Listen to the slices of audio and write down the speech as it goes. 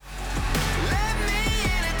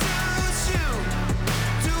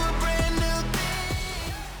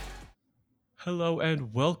Hello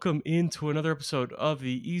and welcome into another episode of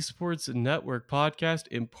the Esports Network podcast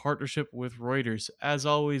in partnership with Reuters. As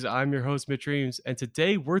always, I'm your host, Mitch Reams, and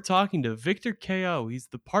today we're talking to Victor Ko. He's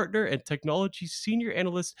the partner and technology senior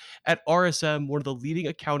analyst at RSM, one of the leading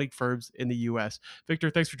accounting firms in the US. Victor,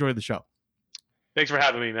 thanks for joining the show. Thanks for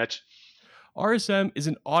having me, Mitch. RSM is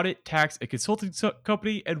an audit, tax, and consulting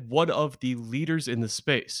company and one of the leaders in the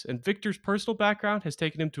space. And Victor's personal background has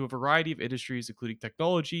taken him to a variety of industries, including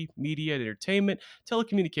technology, media and entertainment,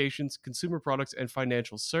 telecommunications, consumer products, and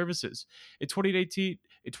financial services. In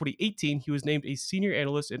 2018, he was named a senior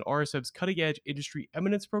analyst in RSM's Cutting Edge Industry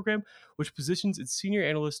Eminence program, which positions its senior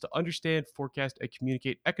analysts to understand, forecast, and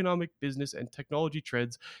communicate economic, business, and technology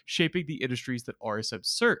trends shaping the industries that RSM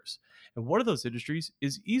serves. And one of those industries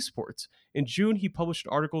is esports. In June, he published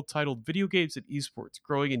an article titled Video Games and Esports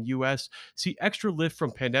Growing in US. See extra lift from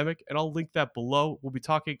pandemic, and I'll link that below. We'll be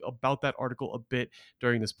talking about that article a bit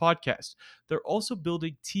during this podcast. They're also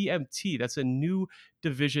building TMT. That's a new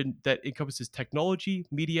division that encompasses technology,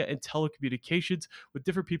 media, and telecommunications with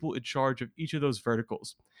different people in charge of each of those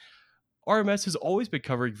verticals. RMS has always been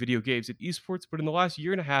covering video games and esports, but in the last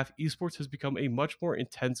year and a half, esports has become a much more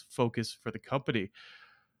intense focus for the company.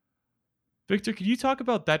 Victor, can you talk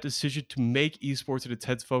about that decision to make esports an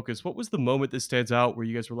intense focus? What was the moment that stands out where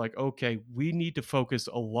you guys were like, okay, we need to focus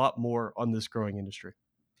a lot more on this growing industry?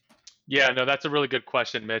 Yeah, no, that's a really good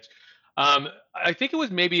question, Mitch. I think it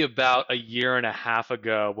was maybe about a year and a half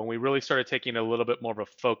ago when we really started taking a little bit more of a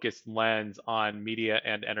focused lens on media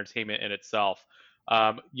and entertainment in itself.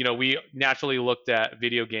 We naturally looked at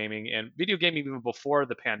video gaming, and video gaming even before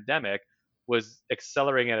the pandemic was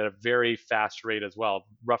accelerating at a very fast rate as well,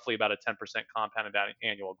 roughly about a 10% compounded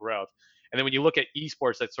annual growth. And then when you look at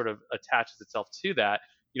esports, that sort of attaches itself to that.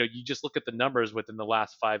 You just look at the numbers within the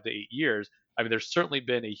last 5 to 8 years. I mean, there's certainly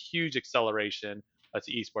been a huge acceleration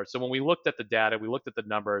to esports. So when we looked at the data, we looked at the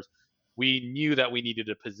numbers, we knew that we needed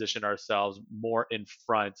to position ourselves more in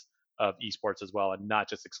front of esports as well and not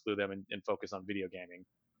just exclude them and focus on video gaming.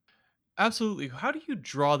 Absolutely. How do you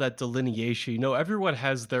draw that delineation? Everyone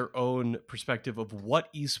has their own perspective of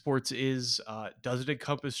what esports is. Does it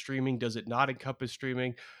encompass streaming? Does it not encompass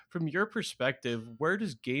streaming? From your perspective, where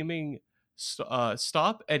does gaming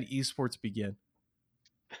stop and esports begin?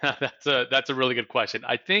 That's a really good question.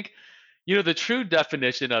 I think the true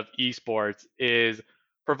definition of esports is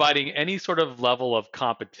providing any sort of level of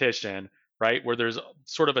competition, right? Where there's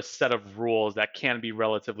sort of a set of rules that can be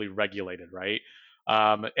relatively regulated, right?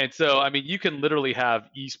 And so, I mean, you can literally have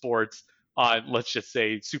esports on, let's just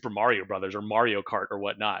say, Super Mario Brothers or Mario Kart or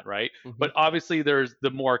whatnot, right? Mhm. But obviously, there's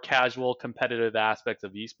the more casual, competitive aspects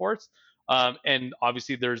of esports. And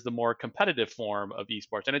obviously, there's the more competitive form of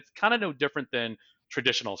esports. And it's kind of no different than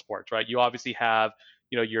traditional sports, right? You obviously have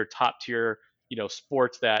your top tier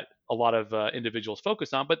sports that a lot of individuals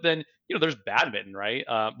focus on, but then there's badminton, right?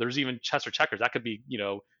 There's even chess or checkers, that could be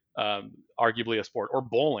arguably a sport, or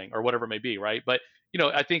bowling or whatever it may be, right? But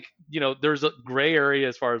I think there's a gray area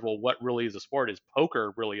as far as, well, what really is a sport? Is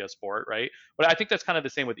poker really a sport, right? But I think that's kind of the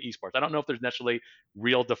same with esports. I don't know if there's necessarily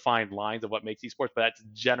real defined lines of what makes esports, but that's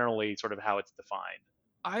generally sort of how it's defined.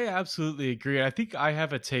 I absolutely agree. I think I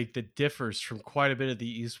have a take that differs from quite a bit of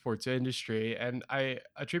the esports industry, and I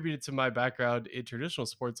attribute it to my background in traditional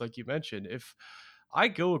sports, like you mentioned. If I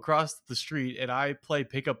go across the street and I play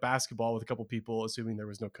pickup basketball with a couple people, assuming there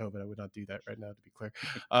was no COVID, I would not do that right now, to be clear.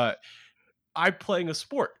 Uh, I'm playing a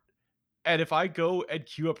sport. And if I go and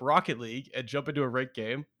queue up Rocket League and jump into a ranked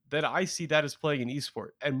game, then I see that as playing an esport.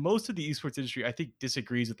 And most of the esports industry, I think,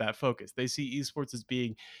 disagrees with that focus. They see esports as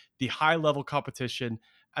being the high level competition,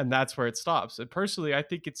 and that's where it stops. And personally, I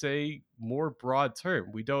think it's a more broad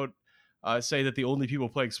term. We don't say that the only people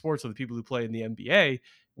playing sports are the people who play in the NBA.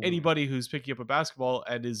 Mhm. Anybody who's picking up a basketball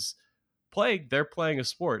and is playing, they're playing a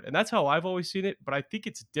sport. And that's how I've always seen it. But I think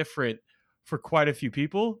it's different for quite a few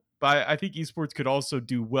people. But I think esports could also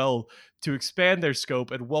do well to expand their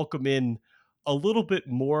scope and welcome in a little bit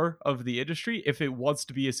more of the industry if it wants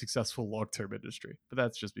to be a successful long-term industry. But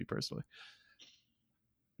that's just me personally.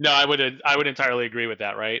 No, I would entirely agree with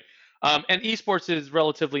that, right? And esports is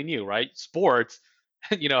relatively new, right? Sports,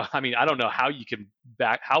 I mean, I don't know how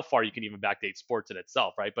far you can even backdate sports in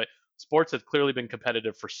itself, right? But sports have clearly been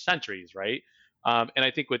competitive for centuries, right? And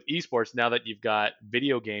I think with esports, now that you've got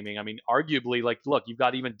video gaming, I mean, arguably, like, look, you've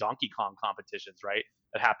got even Donkey Kong competitions, right?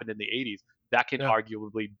 That happened in the '80s. That can Yeah.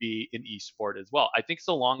 arguably be an esport as well. I think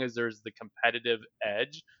so long as there's the competitive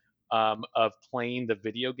edge of playing the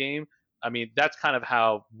video game. I mean, that's kind of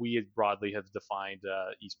how we broadly have defined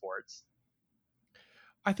esports.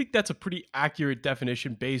 I think that's a pretty accurate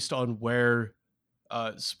definition based on where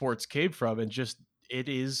sports came from and just it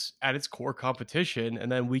is at its core competition,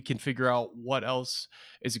 and then we can figure out what else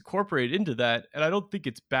is incorporated into that. And I don't think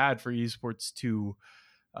it's bad for esports to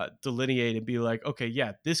delineate and be like, okay,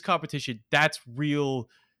 yeah, this competition, that's real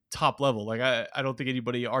top level. Like I don't think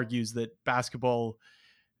anybody argues that basketball,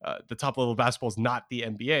 the top level of basketball is not the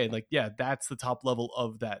NBA. And like, yeah, that's the top level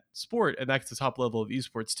of that sport, and that's the top level of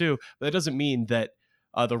esports too. But that doesn't mean that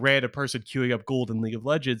the random person queuing up gold in League of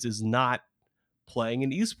Legends is not playing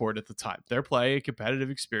an esport at the time. They're playing a competitive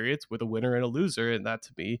experience with a winner and a loser, and that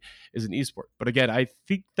to me is an esport. But again, I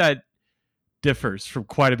think that differs from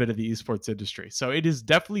quite a bit of the esports industry. So it is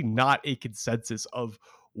definitely not a consensus of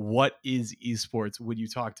what is esports when you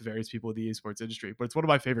talk to various people in the esports industry. But it's one of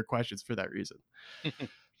my favorite questions for that reason.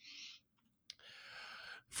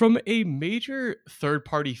 From a major third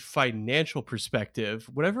party financial perspective,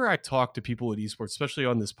 whenever I talk to people in esports, especially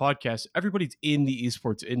on this podcast, everybody's in the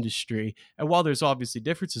esports industry. And while there's obviously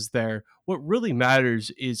differences there, what really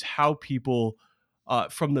matters is how people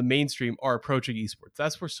from the mainstream are approaching esports.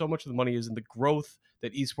 That's where so much of the money is, in the growth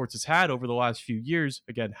that esports has had over the last few years.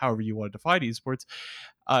 Again, however you want to define esports,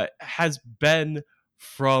 has been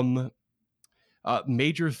from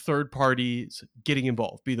major third parties getting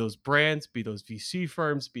involved, be those brands, be those VC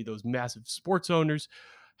firms, be those massive sports owners.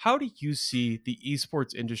 How do you see the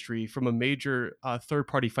esports industry from a major third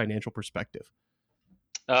party financial perspective?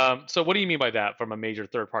 So what do you mean by that from a major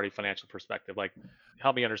third-party financial perspective? Like,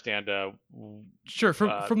 help me understand. Sure, from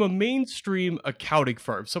Uh, from a mainstream accounting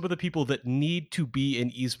firm, some of the people that need to be in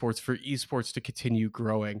esports for esports to continue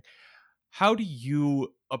growing. How do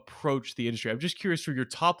you approach the industry? I'm just curious for your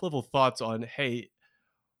top level thoughts on, hey,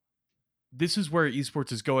 this is where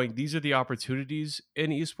esports is going. These are the opportunities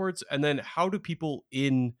in esports. And then how do people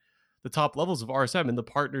in the top levels of RSM and the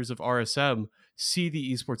partners of RSM see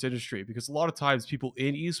the esports industry? Because a lot of times people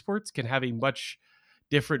in esports can have a much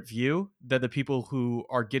different view than the people who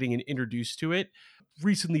are getting introduced to it,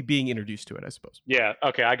 recently being introduced to it, I suppose. yeah,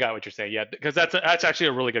 okay, I got what you're saying. Yeah, because that's actually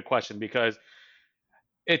a really good question because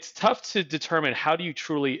it's tough to determine how do you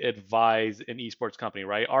truly advise an esports company,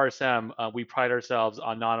 right? RSM, we pride ourselves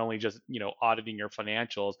on not only just auditing your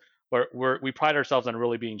financials, but we pride ourselves on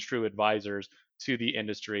really being true advisors to the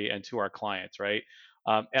industry and to our clients, right?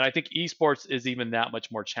 And I think esports is even that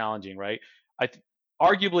much more challenging, right? I th-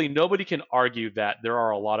 Arguably nobody can argue that there are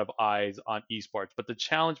a lot of eyes on esports, but the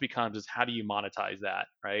challenge becomes is how do you monetize that,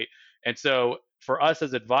 right? And so for us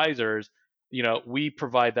as advisors, we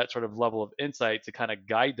provide that sort of level of insight to kind of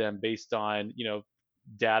guide them based on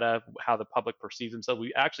data, how the public perceives them. So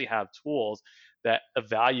we actually have tools that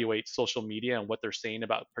evaluate social media and what they're saying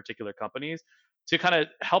about particular companies to kind of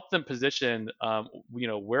help them position,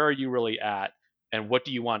 where are you really at, and what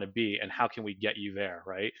do you want to be, and how can we get you there,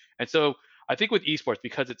 right? And so I think with esports,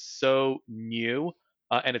 because it's so new,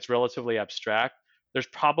 and it's relatively abstract, there's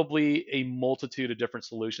probably a multitude of different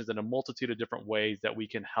solutions and a multitude of different ways that we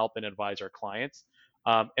can help and advise our clients.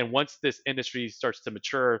 And once this industry starts to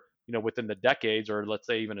mature, within the decades, or let's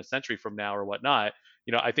say even a century from now or whatnot,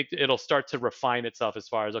 I think it'll start to refine itself as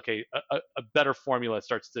far as, okay, a better formula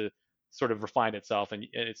starts to sort of refine itself, and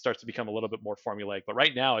it starts to become a little bit more formulaic. But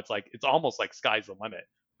right now, it's almost like sky's the limit,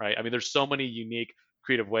 right? I mean, there's so many unique,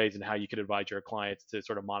 creative ways in how you could advise your clients to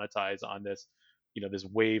sort of monetize on this, this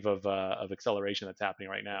wave of acceleration that's happening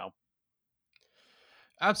right now.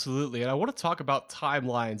 Absolutely. And I want to talk about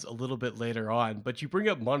timelines a little bit later on, but you bring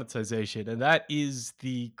up monetization, and that is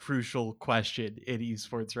the crucial question in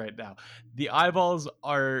esports right now. The eyeballs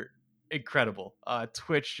are incredible.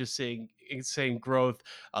 Twitch just seeing insane growth.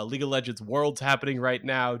 League of Legends Worlds happening right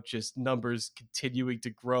now, just numbers continuing to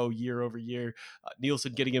grow year over year.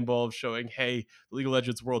 Nielsen getting involved, showing, hey, the League of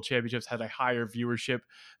Legends World Championships had a higher viewership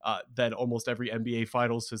than almost every NBA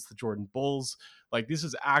Finals since the Jordan Bulls. Like, this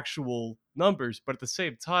is actual numbers, but at the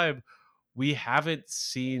same time, we haven't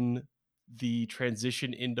seen the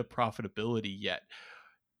transition into profitability yet.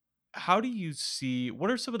 How do you see, what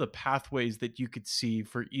are some of the pathways that you could see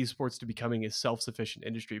for esports to becoming a self-sufficient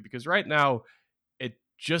industry? Because right now it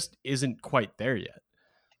just isn't quite there yet.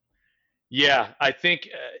 Yeah, I think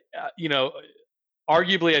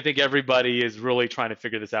arguably, I think everybody is really trying to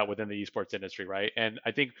figure this out within the esports industry, right? And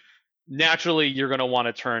I think naturally you're going to want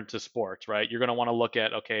to turn to sports, right? You're going to want to look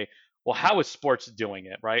at, okay, well, how is sports doing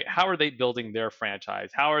it, right? How are they building their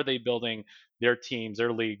franchise? How are they building their teams,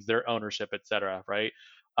 their leagues, their ownership, et cetera, right?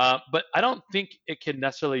 But I don't think it can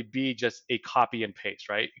necessarily be just a copy and paste,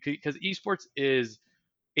 right? Because esports is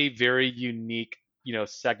a very unique,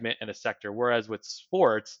 segment and a sector. Whereas with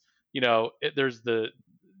sports, there's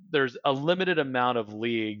a limited amount of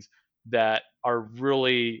leagues that are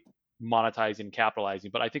really monetizing, capitalizing.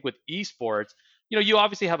 But I think with esports, you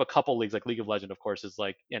obviously have a couple leagues like League of Legends, of course, is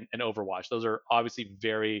like and Overwatch. Those are obviously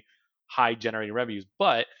very high generating revenues,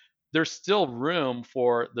 but there's still room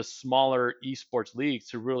for the smaller esports leagues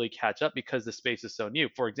to really catch up because the space is so new.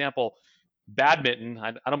 For example, badminton,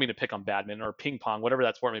 I don't mean to pick on badminton or ping pong, whatever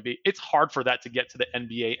that sport may be, it's hard for that to get to the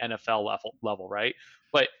NBA, NFL level, right?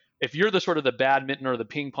 But if you're the sort of the badminton or the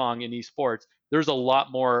ping pong in esports, there's a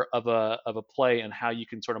lot more of a play and how you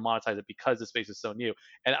can sort of monetize it because the space is so new.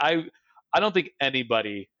 And I don't think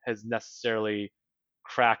anybody has necessarily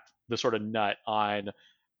cracked the sort of nut on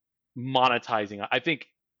monetizing. I think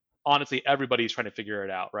honestly everybody's trying to figure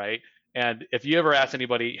it out, right? And if you ever ask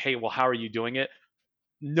anybody, hey, well, how are you doing it?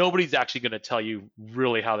 Nobody's actually going to tell you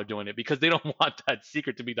really how they're doing it because they don't want that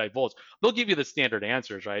secret to be divulged. They'll give you the standard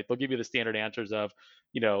answers, right? They'll give you the standard answers of,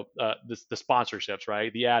 the sponsorships,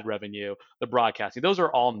 right? The ad revenue, the broadcasting. Those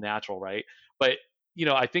are all natural, right? But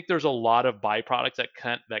I think there's a lot of byproducts that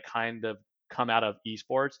kind of come out of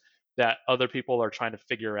esports that other people are trying to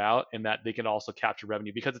figure out, and that they can also capture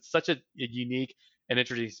revenue because it's such a unique and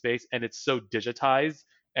interesting space, and it's so digitized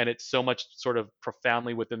and it's so much sort of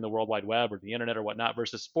profoundly within the World Wide Web or the internet or whatnot,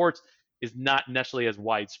 versus sports is not necessarily as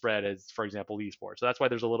widespread as, for example, esports. So that's why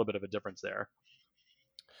there's a little bit of a difference there.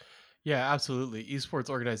 Yeah, absolutely. Esports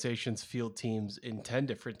organizations field teams in 10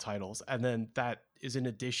 different titles. And then that is in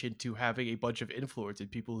addition to having a bunch of influence and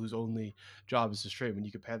people whose only job is to stream. And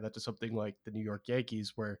you compare that to something like the New York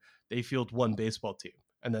Yankees, where they field one baseball team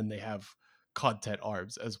and then they have content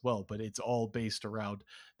arms as well. But it's all based around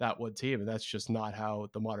that one team. And that's just not how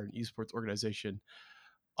the modern esports organization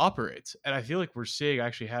operates. And I feel like we're seeing, I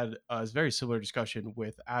actually had a very similar discussion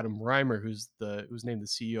with Adam Reimer, who's named the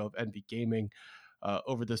CEO of Envy Gaming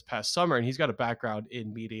over this past summer, and he's got a background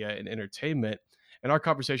in media and entertainment. And our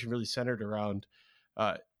conversation really centered around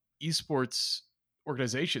uh, esports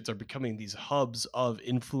organizations are becoming these hubs of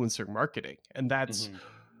influencer marketing, and that's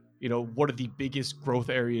Mm-hmm. one of the biggest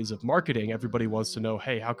growth areas of marketing. Everybody wants to know,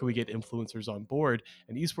 hey, how can we get influencers on board?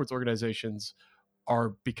 And esports organizations are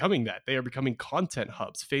becoming that. They are becoming content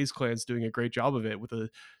hubs. FaZe Clan's doing a great job of it with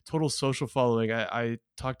a total social following. I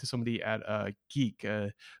talked to somebody at Geek,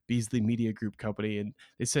 Beasley Media Group company, and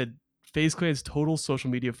they said FaZe Clan's total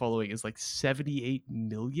social media following is like 78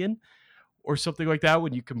 million or something like that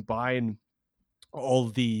when you combine all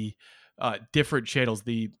the different channels,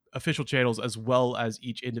 the official channels, as well as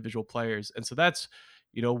each individual players. And so that's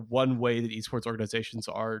one way that esports organizations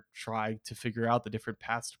are trying to figure out the different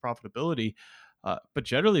paths to profitability. But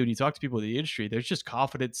generally, when you talk to people in the industry, there's just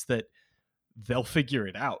confidence that they'll figure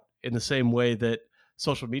it out in the same way that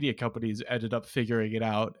social media companies ended up figuring it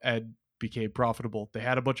out and became profitable. They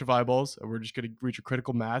had a bunch of eyeballs, and we're just going to reach a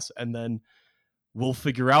critical mass, and then we'll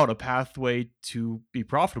figure out a pathway to be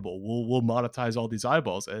profitable. We'll monetize all these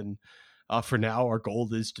eyeballs, and for now, our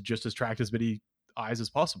goal is to just attract as many eyes as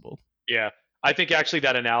possible. Yeah, I think actually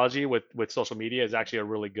that analogy with social media is actually a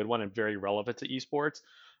really good one and very relevant to esports,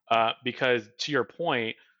 because to your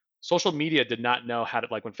point, social media did not know how to,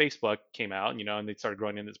 like when Facebook came out, and they started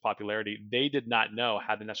growing in its popularity, they did not know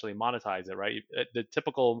how to necessarily monetize it, right? The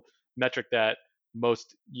typical metric that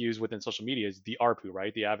most use within social media is the ARPU,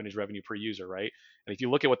 right? The average revenue per user, right? And if you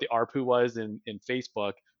look at what the ARPU was in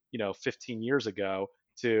Facebook, 15 years ago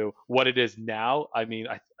to what it is now, I mean,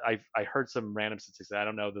 I heard some random statistics. I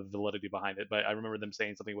don't know the validity behind it, but I remember them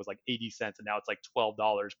saying something was like 80 cents, and now it's like $12,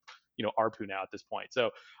 ARPU now at this point. So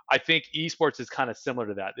I think esports is kind of similar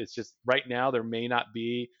to that. It's just right now there may not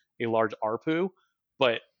be a large ARPU,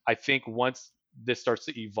 but I think once this starts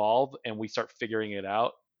to evolve and we start figuring it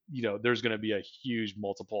out, there's going to be a huge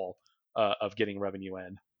multiple of getting revenue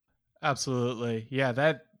in. Absolutely. Yeah,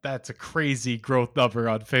 that's a crazy growth number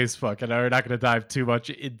on Facebook. And we're not going to dive too much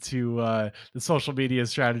into the social media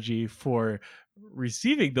strategy for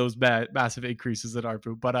receiving those massive increases in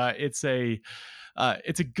ARPU, but it's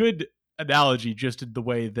a good analogy just in the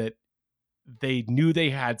way that they knew they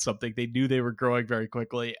had something. They knew they were growing very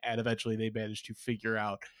quickly, and eventually they managed to figure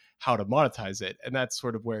out how to monetize it. And that's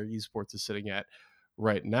sort of where esports is sitting at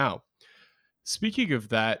right now. Speaking of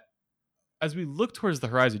that, as we look towards the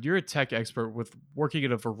horizon, you're a tech expert with working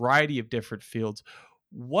in a variety of different fields.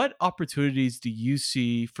 What opportunities do you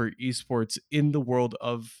see for esports in the world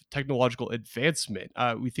of technological advancement?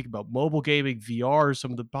 We think about mobile gaming, VR, some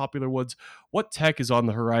of the popular ones. What tech is on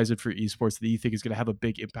the horizon for esports that you think is going to have a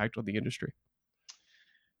big impact on the industry?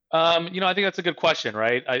 I think that's a good question,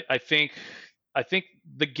 right? I think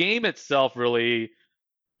the game itself really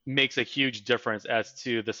makes a huge difference as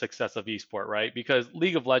to the success of esport, right? Because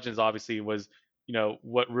League of Legends obviously was,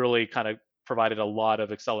 what really kind of provided a lot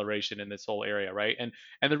of acceleration in this whole area, right? And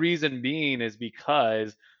the reason being is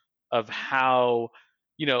because of how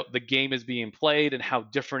the game is being played and how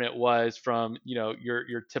different it was from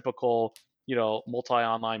your typical multi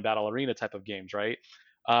online battle arena type of games, right?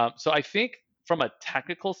 So I think from a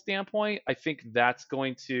technical standpoint, I think that's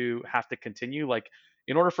going to have to continue. Like,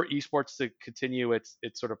 in order for esports to continue its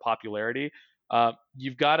sort of popularity,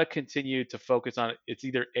 you've got to continue to focus on it's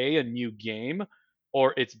either a new game,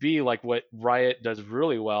 or it's b, like what Riot does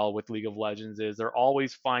really well with League of Legends is they're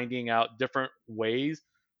always finding out different ways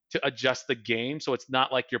to adjust the game, so it's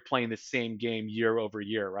not like you're playing the same game year over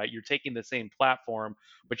year, right? You're taking the same platform,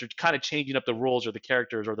 but you're kind of changing up the rules or the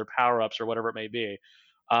characters or their power ups or whatever it may be.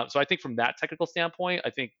 So I think from that technical standpoint, I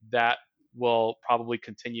think that will probably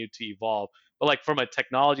continue to evolve. But like from a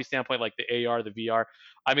technology standpoint, like the AR, the VR,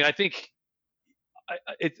 I mean, I think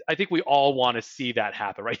we all want to see that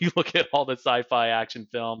happen, right? You look at all the sci-fi action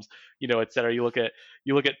films, et cetera. You look at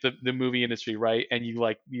the movie industry, right? And you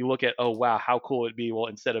look at, oh wow, how cool it'd be. Well,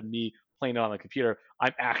 instead of me playing it on the computer,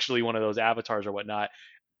 I'm actually one of those avatars or whatnot.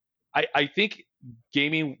 I think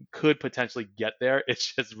gaming could potentially get there.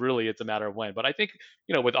 It's a matter of when. But I think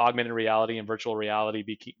with augmented reality and virtual reality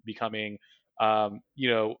becoming um, you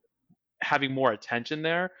know having more attention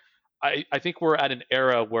there, I think we're at an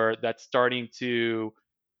era where that's starting to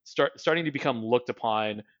become looked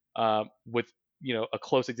upon with a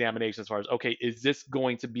close examination as far as, okay, is this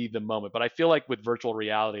going to be the moment? But I feel like with virtual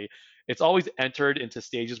reality, it's always entered into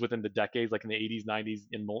stages within the decades, like in the 80s, 90s,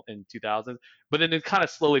 in 2000s, but then it kind of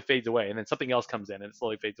slowly fades away, and then something else comes in and it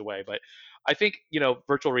slowly fades away. But I think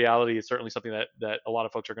virtual reality is certainly something that a lot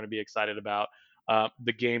of folks are going to be excited about.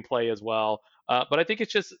 The gameplay as well, but I think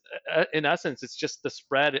it's just, in essence, it's just the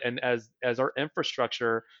spread, and as our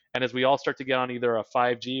infrastructure, and as we all start to get on either a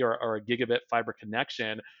 5G or a gigabit fiber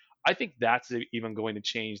connection, I think that's even going to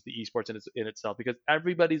change the esports in itself, because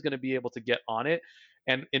everybody's going to be able to get on it.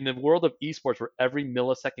 And in the world of esports, where every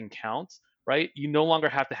millisecond counts, right? You no longer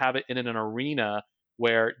have to have it in an arena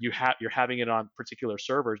where you're having it on particular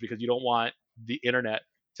servers, because you don't want the internet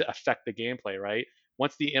to affect the gameplay, right?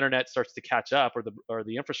 Once the internet starts to catch up, or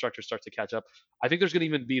the infrastructure starts to catch up, I think there's going to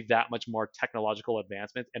even be that much more technological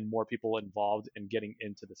advancement and more people involved in getting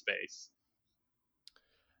into the space.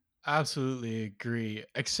 Absolutely agree.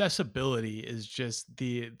 Accessibility is just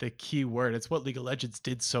the key word. It's what League of Legends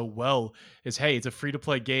did so well. Is, hey, it's a free to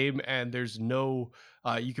play game, and there's no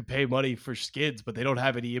you can pay money for skins, but they don't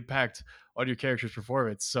have any impact on your character's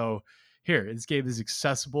performance. So here, this game is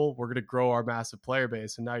accessible. We're gonna grow our massive player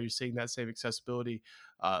base, and now you're seeing that same accessibility,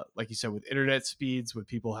 like you said, with internet speeds, with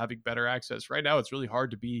people having better access. Right now, it's really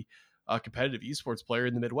hard to be a competitive esports player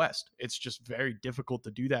in the Midwest. It's just very difficult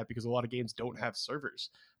to do that because a lot of games don't have servers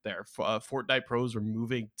there. Fortnite pros are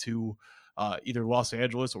moving to either Los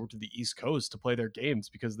Angeles or to the East Coast to play their games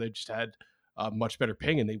because they just had much better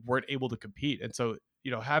ping and they weren't able to compete. And so,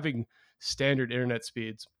 having standard internet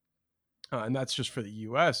speeds, and that's just for the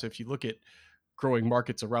US. If you look at growing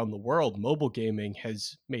markets around the world, mobile gaming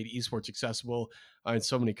has made esports accessible in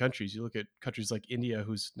so many countries. You look at countries like India,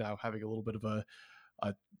 who's now having a little bit of a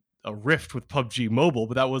a rift with PUBG Mobile,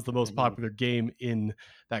 but that was the most Hmm. popular game in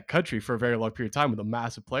that country for a very long period of time with a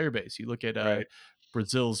massive player base. You look at Right.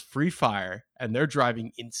 Brazil's Free Fire, and they're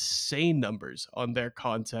driving insane numbers on their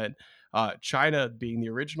content. China being the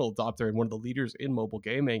original adopter and one of the leaders in mobile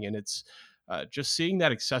gaming, and it's just seeing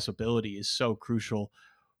that accessibility is so crucial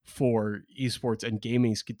for esports and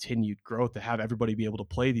gaming's continued growth, to have everybody be able to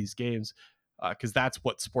play these games, because that's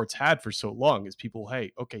what sports had for so long. Is people,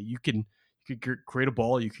 hey, okay, you could create a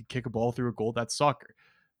ball, you could kick a ball through a goal. That's soccer.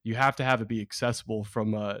 You have to have it be accessible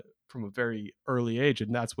from a very early age,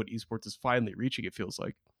 and that's what esports is finally reaching. It feels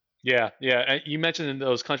like. Yeah, yeah. And you mentioned in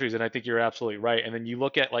those countries, and I think you're absolutely right. And then you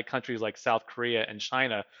look at like countries like South Korea and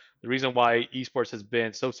China. The reason why esports has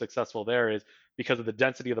been so successful there is because of the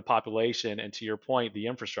density of the population, and to your point, the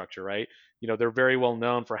infrastructure. Right? They're very well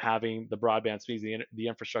known for having the broadband speeds, the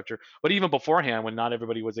infrastructure. But even beforehand, when not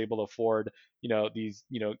everybody was able to afford, these,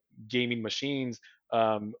 gaming machines,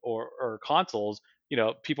 or consoles.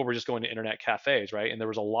 People were just going to internet cafes, right? And there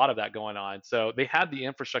was a lot of that going on. So they had the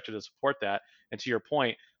infrastructure to support that. And to your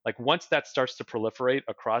point, like once that starts to proliferate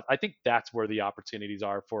across, I think that's where the opportunities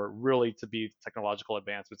are for really to be technological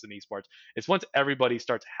advancements in esports. It's once everybody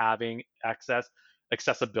starts having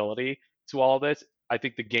accessibility to all of this, I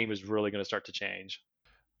think the game is really going to start to change.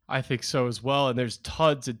 I think so as well. And there's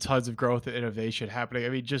tons and tons of growth and innovation happening. I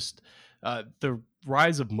mean, just the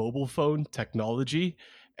rise of mobile phone technology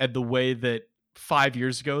and the way that 5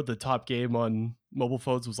 years ago, the top game on mobile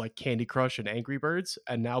phones was like Candy Crush and Angry Birds.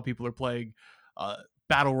 And now people are playing uh,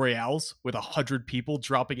 battle royales with 100 people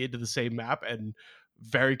dropping into the same map and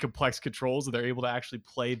very complex controls. And they're able to actually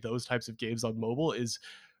play those types of games on mobile is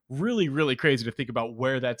really, really crazy to think about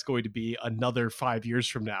where that's going to be another 5 years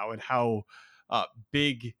from now, and how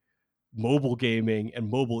big mobile gaming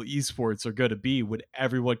and mobile esports are going to be when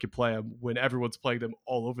everyone can play them, when everyone's playing them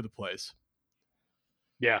all over the place.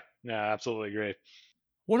 Yeah, yeah, absolutely agree.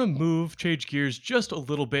 Want to change gears just a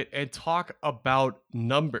little bit and talk about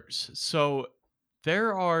numbers. So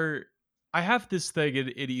there are, I have this thing in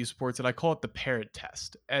esports and I call it the parent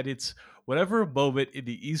test. And it's whatever moment in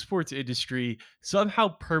the esports industry somehow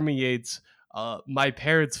permeates my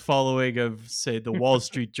parents' following of, say, the Wall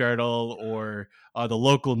Street Journal or the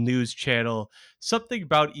local news channel. Something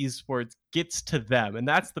about esports gets to them, and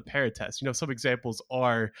that's the parent test. You know, some examples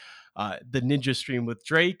are the Ninja stream with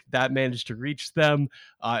Drake that managed to reach them,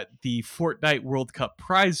 the Fortnite World Cup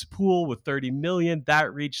prize pool with 30 million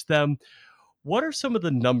that reached them. What are some of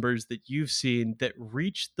the numbers that you've seen that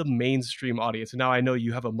reach the mainstream audience? And now I know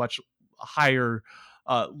you have a much higher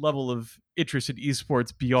level of interest in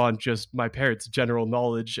esports beyond just my parents' general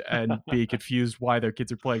knowledge and being confused why their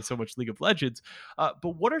kids are playing so much League of Legends.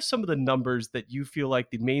 But what are some of the numbers that you feel like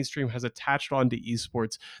the mainstream has attached onto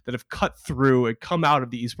esports that have cut through and come out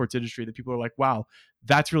of the esports industry that people are like, wow,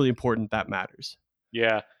 that's really important. That matters.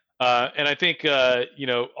 Yeah, and I think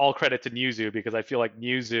all credit to Newzoo, because I feel like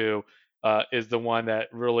Newzoo is the one that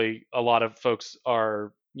really a lot of folks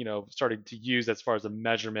are starting to use as far as a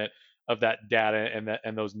measurement of that data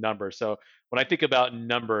and those numbers. So when I think about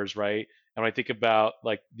numbers, right, and when I think about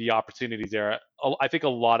like the opportunities there, I think a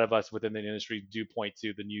lot of us within the industry do point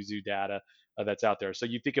to the Newzoo data that's out there. So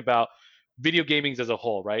you think about video gaming as a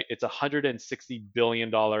whole, right? It's $160 billion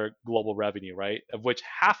global revenue, right? Of which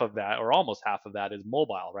half of that, or almost half of that, is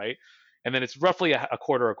mobile, right? And then it's roughly a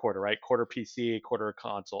quarter, right? Quarter PC, quarter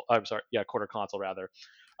console. I'm sorry, yeah, quarter console rather.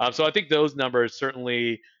 So I think those numbers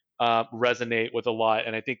certainly resonate with a lot,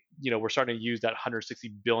 and I think we're starting to use that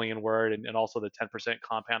 160 billion word, and also the 10%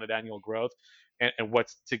 compounded annual growth, and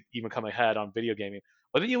what's to even come ahead on video gaming.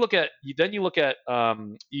 But then you look at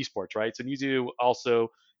esports, right? So Newzoo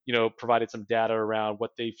also provided some data around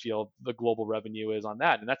what they feel the global revenue is on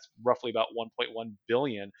that, and that's roughly about 1.1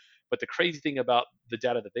 billion. But the crazy thing about the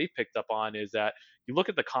data that they picked up on is that you look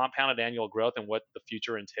at the compounded annual growth and what the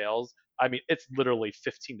future entails. I mean, it's literally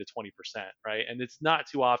 15 to 20%, right? And it's not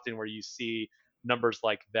too often where you see numbers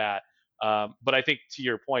like that. But I think to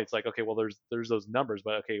your point, it's like, okay, well, there's those numbers,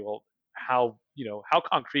 but okay, well, how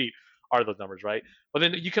concrete are those numbers, right? But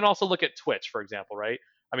then you can also look at Twitch, for example, right?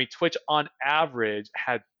 I mean, Twitch on average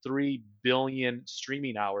had 3 billion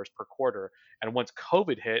streaming hours per quarter. And once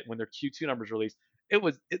COVID hit, when their Q2 numbers released,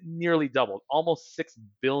 it nearly doubled, almost 6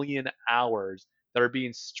 billion hours that are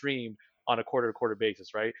being streamed on a quarter to quarter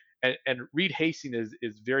basis, right? And Reed Hastings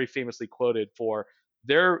is very famously quoted for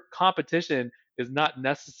their competition is not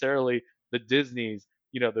necessarily the Disneys,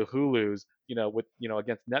 the Hulus, with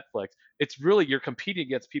against Netflix. It's really you're competing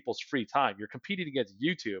against people's free time. You're competing against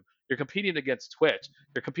YouTube. You're competing against Twitch.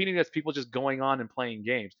 You're competing against people just going on and playing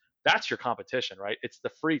games. That's your competition, right? It's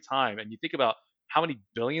the free time. And you think about how many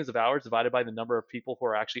billions of hours divided by the number of people who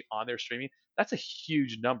are actually on there streaming. That's a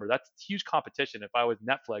huge number. That's huge competition. If I was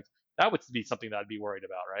Netflix, that would be something that I'd be worried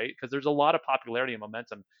about, right? Because there's a lot of popularity and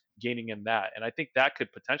momentum gaining in that. And I think that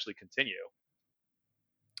could potentially continue.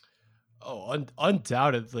 Oh,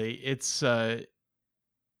 undoubtedly.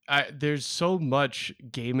 There's so much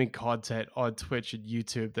gaming content on Twitch and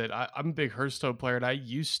YouTube that I'm a big Hearthstone player, and I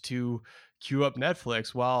used to queue up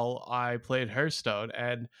Netflix while I played Hearthstone,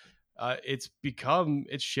 and it's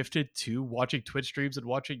shifted to watching Twitch streams and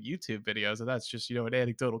watching YouTube videos, and that's just an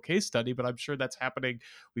anecdotal case study, but I'm sure that's happening.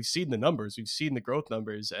 We've seen the numbers, we've seen the growth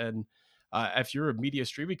numbers, and if you're a media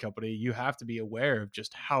streaming company, you have to be aware of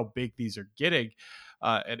just how big these are getting.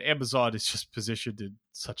 And Amazon is just positioned in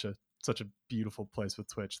such a beautiful place with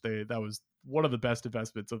Twitch. That was one of the best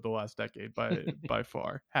investments of the last decade by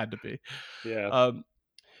far. Had to be. Yeah. Um,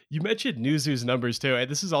 you mentioned Newzoo's numbers too,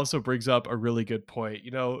 and this is also brings up a really good point.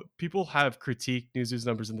 People have critiqued Newzoo's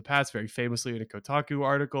numbers in the past, very famously in a Kotaku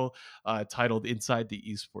article titled "Inside the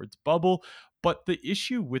Esports Bubble." But the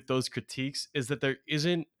issue with those critiques is that there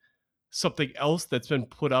isn't something else that's been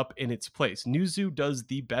put up in its place. Newzoo does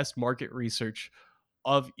the best market research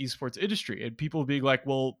of esports industry, and people being like,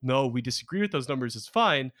 well, no, we disagree with those numbers is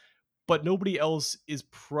fine, but nobody else is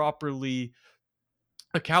properly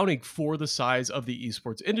accounting for the size of the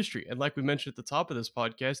esports industry. And like we mentioned at the top of this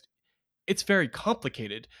podcast, it's very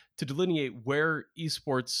complicated to delineate where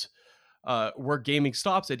esports where gaming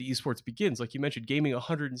stops and esports begins. Like you mentioned, gaming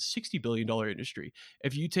 $160 billion industry.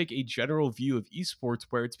 If you take a general view of esports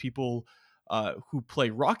where it's people who play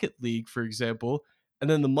Rocket League, for example, and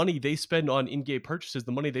then the money they spend on in-game purchases,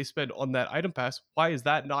 the money they spend on that item pass, why is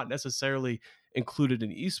that not necessarily included in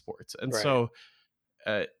esports. And Right. so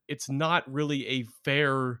it's not really a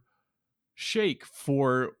fair shake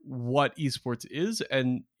for what esports is.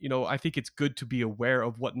 And I think it's good to be aware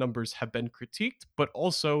of what numbers have been critiqued, but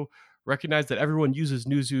also recognize that everyone uses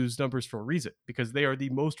Newzoo's numbers for a reason, because they are the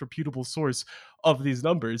most reputable source of these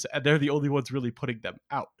numbers and they're the only ones really putting them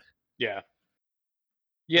out. Yeah.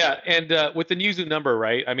 Yeah, and with the Newzoo number,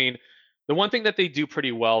 right? I mean, the one thing that they do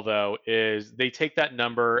pretty well though is they take that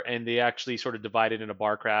number and they actually sort of divide it into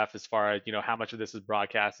bar graph as far as how much of this is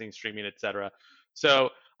broadcasting, streaming, etc. So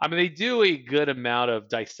I mean, they do a good amount of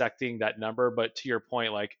dissecting that number. But to your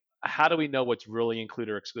point, like, how do we know what's really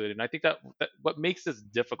included or excluded? And I think that what makes this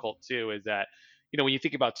difficult too is that when you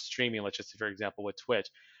think about streaming, let's just say, for example, with Twitch,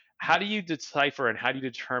 how do you decipher and how do you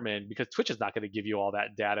determine, because Twitch is not going to give you all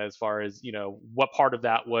that data as far as what part of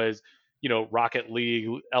that was Rocket League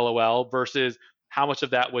LOL versus how much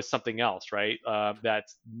of that was something else, right?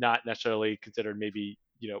 That's not necessarily considered maybe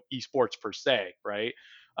esports per se, right?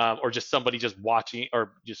 Or just somebody just watching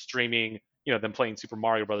or just streaming them playing Super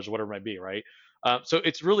Mario Brothers or whatever it might be, right? So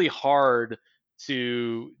it's really hard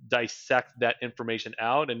to dissect that information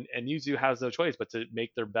out, and Yuzu has no choice but to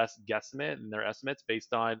make their best guesstimate and their estimates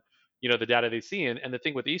based on the data they see. And the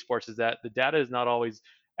thing with esports is that the data is not always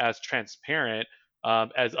as transparent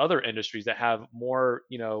as other industries that have more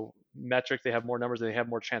metrics, they have more numbers, they have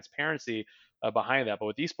more transparency behind that. But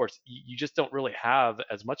with esports, you just don't really have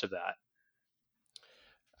as much of that.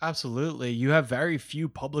 Absolutely. You have very few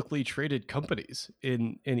publicly traded companies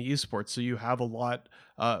in esports, so you have a lot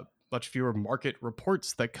much fewer market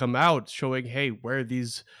reports that come out showing, hey, where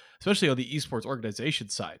these, especially on the esports organization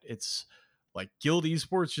side. It's like Guild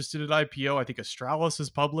Esports just did an IPO. I think Astralis is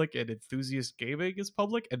public and Enthusiast Gaming is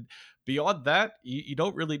public. And beyond that, you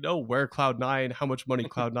don't really know where Cloud9, how much money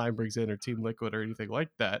Cloud9 brings in, or Team Liquid, or anything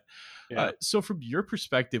like that. Yeah. So, from your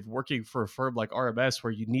perspective, working for a firm like RMS,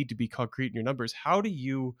 where you need to be concrete in your numbers, how do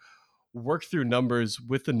you work through numbers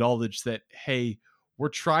with the knowledge that, hey, we're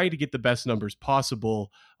trying to get the best numbers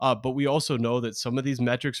possible, but we also know that some of these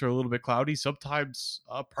metrics are a little bit cloudy, sometimes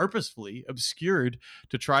purposefully obscured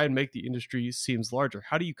to try and make the industry seems larger?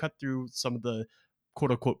 How do you cut through some of the quote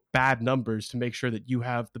unquote bad numbers to make sure that you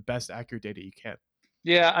have the best accurate data you can?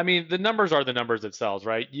 Yeah, I mean, the numbers are the numbers themselves,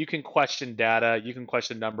 right? You can question data, you can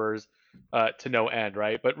question numbers to no end,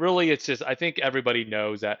 right? But really, it's just, I think everybody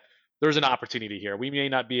knows that there's an opportunity here. We may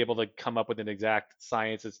not be able to come up with an exact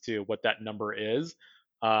science as to what that number is,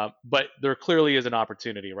 but there clearly is an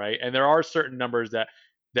opportunity, right? And there are certain numbers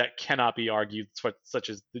that cannot be argued, such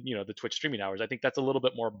as the Twitch streaming hours. I think that's a little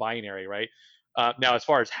bit more binary, right? Now, as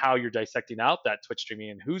far as how you're dissecting out that Twitch streaming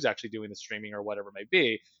and who's actually doing the streaming or whatever it may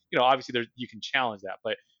be, obviously there you can challenge that.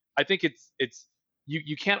 But I think it's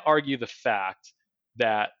you can't argue the fact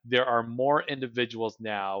that there are more individuals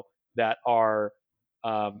now that are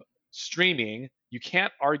um, streaming. You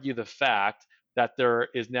can't argue the fact that there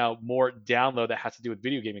is now more download that has to do with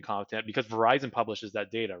video gaming content because Verizon publishes that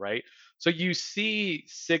data, right? So you see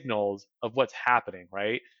signals of what's happening,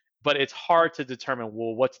 right? But it's hard to determine,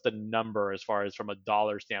 well, what's the number as far as from a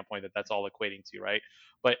dollar standpoint that's all equating to, right?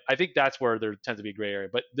 But I think that's where there tends to be a gray area.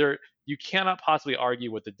 But there, you cannot possibly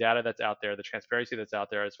argue with the data that's out there, the transparency that's out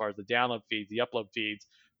there, as far as the download feeds, the upload feeds,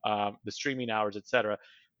 the streaming hours, etc.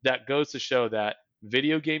 That goes to show that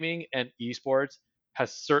video gaming and esports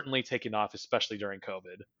has certainly taken off, especially during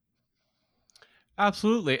COVID.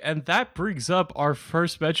 Absolutely. And that brings up our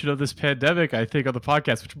first mention of this pandemic, I think, on the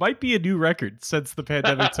podcast, which might be a new record since the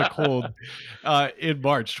pandemic took hold in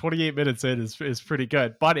March. 28 minutes in is pretty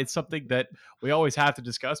good. But it's something that we always have to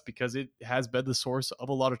discuss because it has been the source of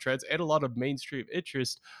a lot of trends and a lot of mainstream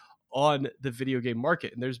interest on the video game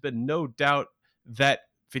market. And there's been no doubt that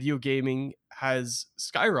video gaming has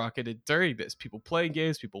skyrocketed during this. People playing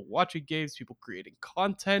games, people watching games, people creating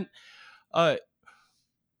content. Uh,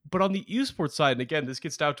 but on the esports side, and again, this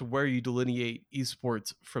gets down to where you delineate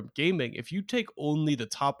esports from gaming. If you take only the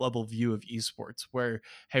top level view of esports, where,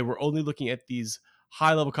 hey, we're only looking at these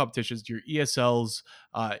high level competitions, your ESLs,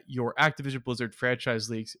 your Activision Blizzard franchise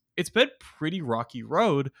leagues, it's been pretty rocky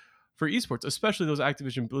road for esports, especially those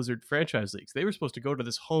Activision Blizzard franchise leagues. They were supposed to go to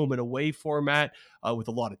this home and away format with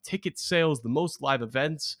a lot of ticket sales, the most live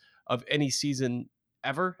events of any season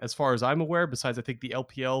ever, as far as I'm aware, besides I think the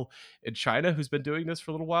LPL in China, who's been doing this for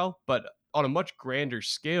a little while, but on a much grander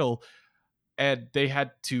scale. And they had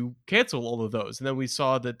to cancel all of those. And then we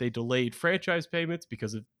saw that they delayed franchise payments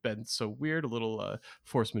because it's been so weird. A little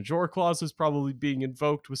force majeure clauses probably being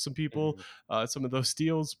invoked with some people, Mhm. some of those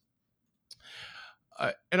deals.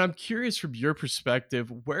 And I'm curious from your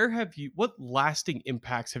perspective, what lasting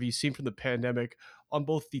impacts have you seen from the pandemic on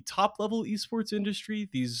both the top level esports industry,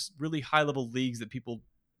 these really high level leagues that people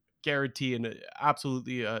guarantee and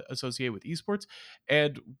absolutely associate with esports,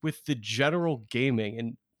 and with the general gaming.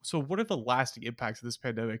 And so, what are the lasting impacts of this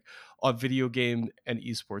pandemic on video game and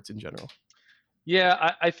esports in general?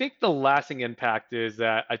 Yeah, I think the lasting impact is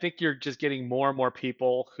that I think you're just getting more and more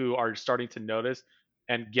people who are starting to notice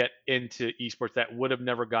and get into esports that would have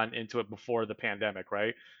never gotten into it before the pandemic,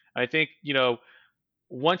 right? I think,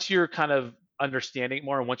 once you're kind of understanding it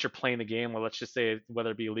more and once you're playing the game, well, let's just say whether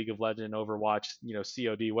it be League of Legends, Overwatch,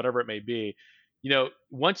 COD, whatever it may be,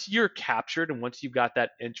 once you're captured and once you've got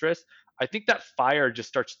that interest, I think that fire just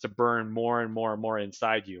starts to burn more and more and more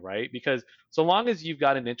inside you, right? Because so long as you've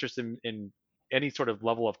got an interest in any sort of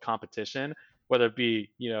level of competition, whether it be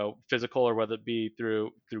physical or whether it be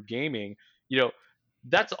through gaming, you know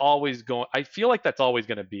that's always going. I feel like that's always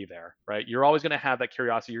going to be there, right? You're always going to have that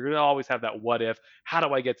curiosity. You're going to always have that what if. How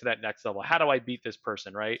do I get to that next level? How do I beat this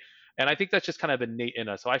person, right? And I think that's just kind of innate in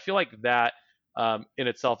us. So I feel like that in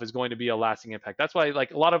itself is going to be a lasting impact. That's why, like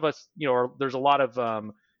a lot of us, there's a lot of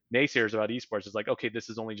naysayers about esports. It's like, okay, this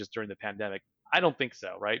is only just during the pandemic. I don't think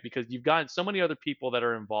so, right? Because you've gotten so many other people that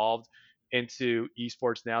are involved into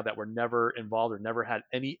esports now that were never involved or never had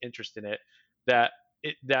any interest in it, that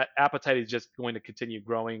that appetite is just going to continue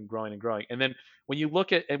growing, growing, and growing. And then when you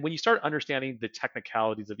look at and when you start understanding the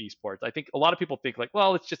technicalities of esports, I think a lot of people think like,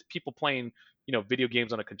 well, it's just people playing, video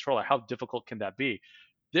games on a controller. How difficult can that be?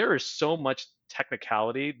 There is so much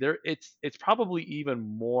technicality there. It's probably even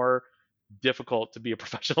more difficult to be a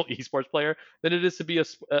professional esports player than it is to be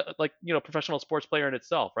professional sports player in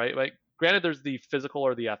itself, right? Like, granted, there's the physical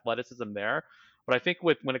or the athleticism there, but I think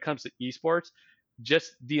when it comes to esports,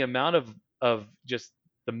 just the amount of just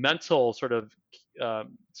the mental sort of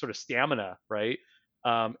stamina, right?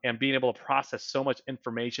 And being able to process so much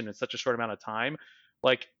information in such a short amount of time,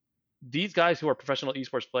 like these guys who are professional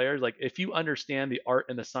esports players, like if you understand the art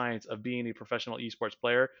and the science of being a professional esports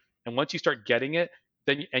player, and once you start getting it,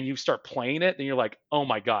 and you start playing it, then you're like, oh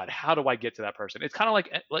my god, how do I get to that person? It's kind of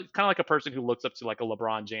like a person who looks up to like a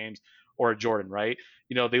LeBron James or a Jordan, right?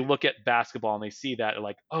 They look at basketball and they see that and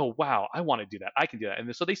like, oh wow, I want to do that, I can do that,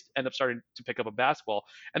 and so they end up starting to pick up a basketball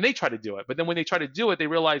and they try to do it. But then when they try to do it, they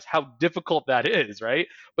realize how difficult that is, right?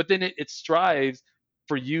 But then it strives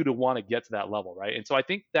for you to want to get to that level, right? And so I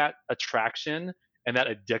think that attraction and that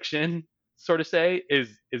addiction, sort of say, is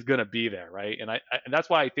going to be there, right? And that's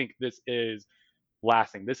why I think this is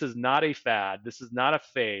lasting. This is not a fad. This is not a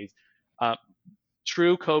phase. Uh,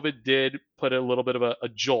 True, COVID did put a little bit of a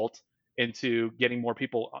jolt into getting more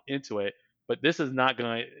people into it, but this is not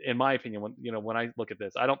going to, in my opinion, when I look at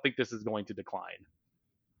this, I don't think this is going to decline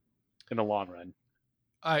in the long run.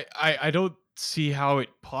 I don't see how it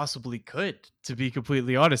possibly could, to be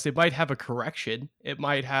completely honest. It might have a correction. It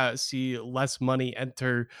might have see less money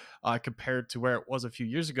enter compared to where it was a few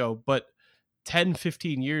years ago, but 10,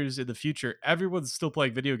 15 years in the future, everyone's still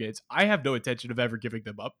playing video games. I have no intention of ever giving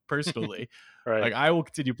them up personally. Right. Like, I will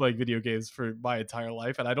continue playing video games for my entire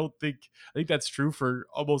life. And I think that's true for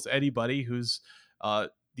almost anybody who's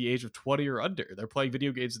the age of 20 or under. They're playing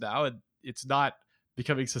video games now, and it's not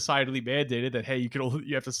becoming societally mandated that, hey,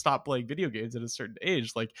 you have to stop playing video games at a certain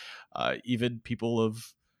age. Like, even people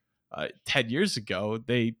of 10 years ago,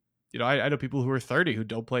 I know people who are 30 who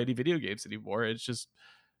don't play any video games anymore.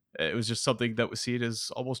 It was just something that was seen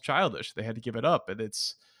as almost childish. They had to give it up. And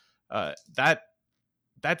it's that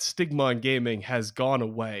stigma in gaming has gone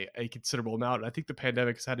away a considerable amount. And I think the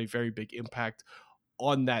pandemic has had a very big impact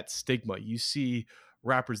on that stigma. You see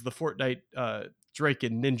rappers, the Fortnite Drake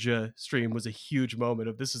and Ninja stream was a huge moment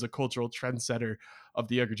of, this is a cultural trendsetter of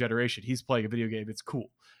the younger generation. He's playing a video game. It's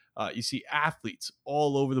cool. You see athletes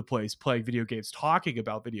all over the place playing video games, talking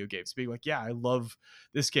about video games, being like, yeah, I love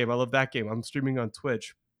this game. I love that game. I'm streaming on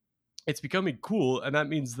Twitch. It's becoming cool. And that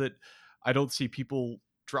means that I don't see people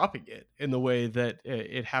dropping it in the way that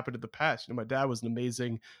it happened in the past. My dad was an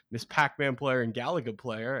amazing Miss Pac-Man player and Galaga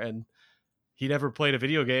player, and he never played a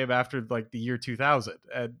video game after like the year 2000.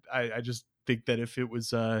 And I just think that if he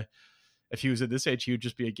was at this age, he would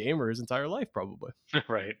just be a gamer his entire life, probably.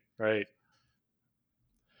 Right. Right.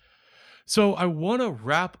 So I want to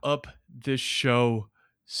wrap up this show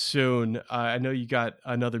soon. I know you got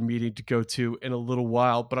another meeting to go to in a little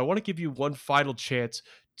while, but I want to give you one final chance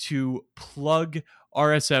to plug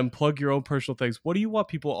RSM, plug your own personal things. What do you want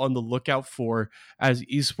people on the lookout for as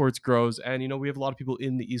esports grows? And, we have a lot of people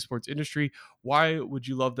in the esports industry. Why would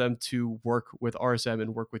you love them to work with RSM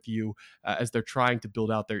and work with you as they're trying to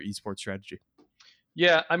build out their esports strategy?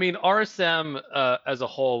 Yeah, I mean, RSM as a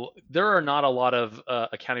whole, there are not a lot of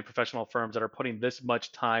accounting professional firms that are putting this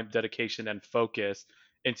much time, dedication, and focus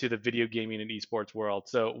into the video gaming and esports world.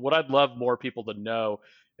 So what I'd love more people to know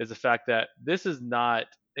is the fact that this is not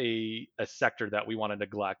a sector that we want to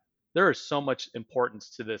neglect. There is so much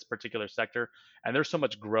importance to this particular sector, and there's so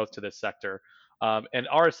much growth to this sector. And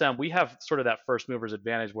RSM, we have sort of that first movers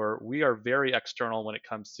advantage where we are very external when it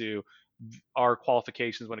comes to our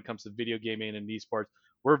qualifications when it comes to video gaming and esports.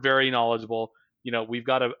 We're very knowledgeable. We've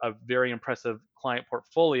got a very impressive client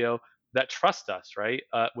portfolio that trust us, right,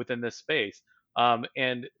 within this space.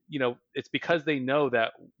 And it's because they know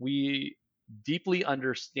that we deeply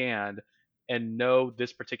understand and know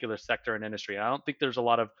this particular sector and industry. And I don't think there's a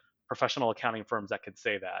lot of professional accounting firms that can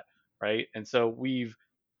say that, right? And so we've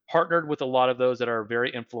partnered with a lot of those that are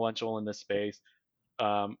very influential in this space,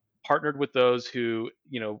 partnered with those who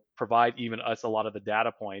provide even us a lot of the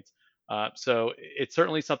data points. So it's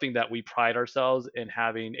certainly something that we pride ourselves in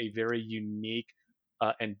having a very unique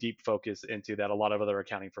and deep focus into that a lot of other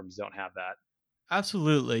accounting firms don't have that.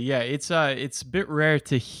 Absolutely. Yeah, it's a bit rare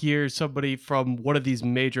to hear somebody from one of these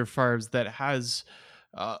major firms that has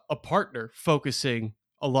a partner focusing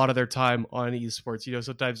a lot of their time on esports.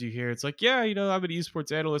 Sometimes you hear it's like, yeah, I'm an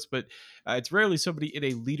esports analyst, but it's rarely somebody in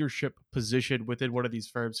a leadership position within one of these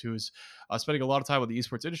firms who's spending a lot of time on the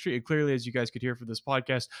esports industry. And clearly, as you guys could hear from this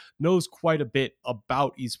podcast, knows quite a bit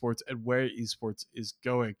about esports and where esports is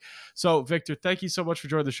going. So, Victor, thank you so much for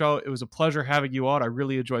joining the show. It was a pleasure having you on. I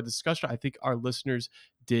really enjoyed the discussion. I think our listeners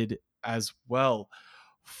did as well.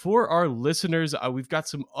 For our listeners, we've got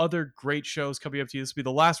some other great shows coming up to you. This will be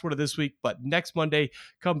the last one of this week, but next Monday,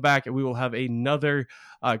 come back and we will have another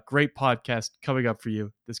great podcast coming up for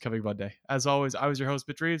you this coming Monday. As always, I was your host,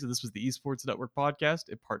 Mitch Reeves, and this was the Esports Network podcast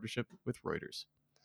in partnership with Reuters.